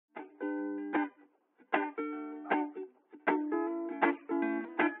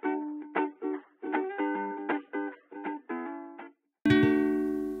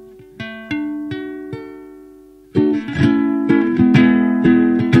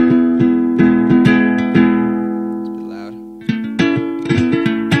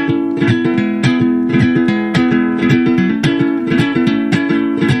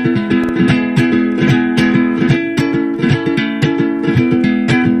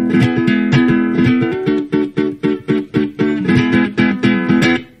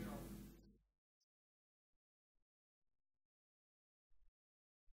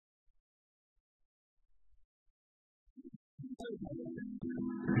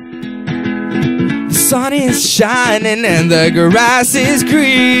sun is shining and the grass is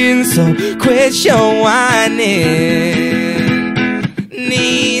green, so quit your whining.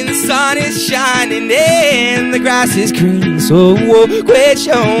 The sun is shining and the grass is green, so quit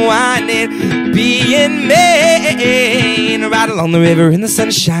your whining. Being Maine, ride along the river in the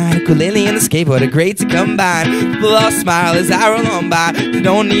sunshine, ukulele and the skateboard are great to combine. People all smile as I roll on by. You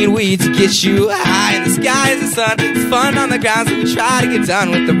don't need weed to get you high. In the sky is the sun, it's fun on the ground, so we try to get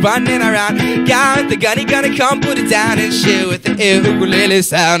done with the running around. Guy with the gun, he gonna come put it down and chill with the ukulele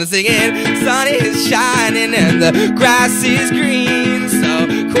sound and singing. Sun is shining and the grass is green, so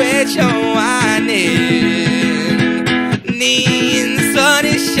quit your whining. The sun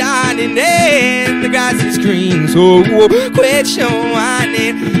is shining and the grass is green, so quit your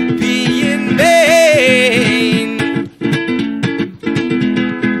whining. Being Maine.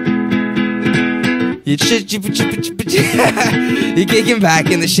 You're kicking back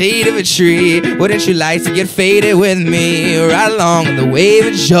in the shade of a tree. Wouldn't you like to get faded with me? Ride along on the wave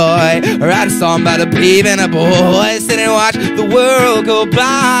of joy, or write a song about a babe and a boy. Sit and watch the world go by,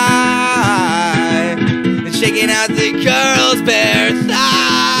 and shaking out the girl's bare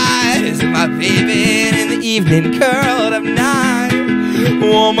thighs. My baby in the evening curled up night,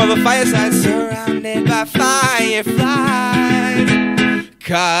 warm of a fireside surrounded by fireflies.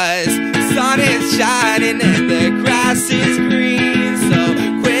 'Cause the sun is shining and the grass is green, so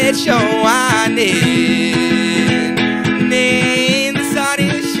quit your whining. The sun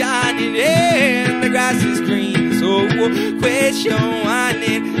is shining and the grass is green, so quit your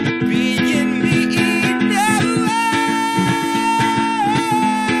whining. Being me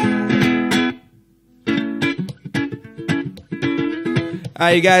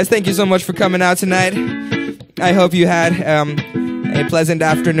Alright, you guys, thank you so much for coming out tonight. I hope you had a pleasant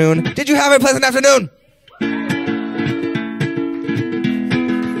afternoon. Did you have a pleasant afternoon?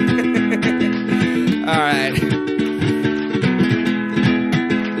 Alright.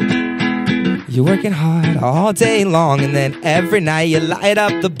 You're working hard all day long, and then every night you light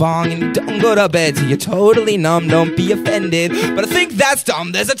up the bong, and you don't go to bed till you're totally numb. Don't be offended, but I think that's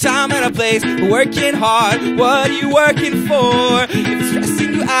dumb. There's a time and a place for working hard. What are you working for? If it's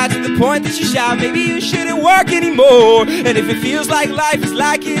stressing you out to the point that you shout, maybe you shouldn't work anymore. And if it feels like life is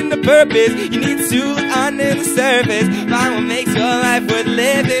lacking the purpose, you need to look under the surface. Find what makes your life worth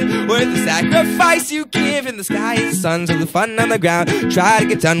living, worth the sacrifice you give. In the sky is the sun, so the fun on the ground. Try to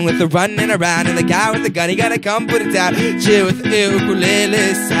get done with the running around, and the guy with the gun, he gotta come put it down. Chill with the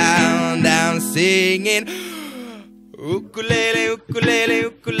ukulele sound. I'm singing ukulele, ukulele,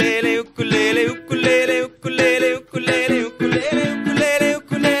 ukulele, ukulele, ukulele, ukulele, ukulele, ukulele, ukulele,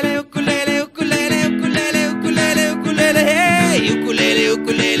 ukulele, ukulele, ukulele, ukulele, ukulele, ukulele, hey, ukulele,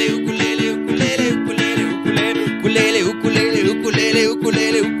 ukulele, ukulele, ukulele, ukulele, ukulele, ukulele, ukulele, ukulele,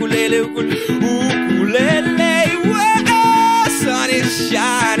 ukulele, ukulele, ukulele, whoa, sun is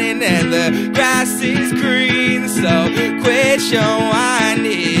shining and the grass is green, so quit your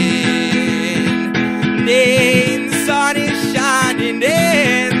whining. The sun is shining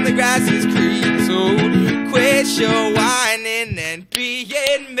and the grass is green, so quit your whining and be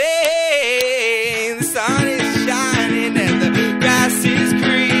in Maine. The sun is shining and the grass is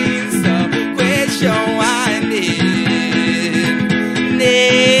green, so quit your whining.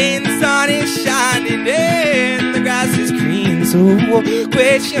 The sun is shining and the grass is green, so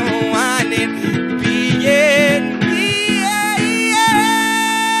quit your whining. Being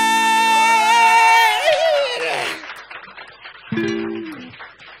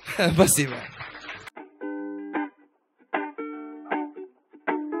Спасибо.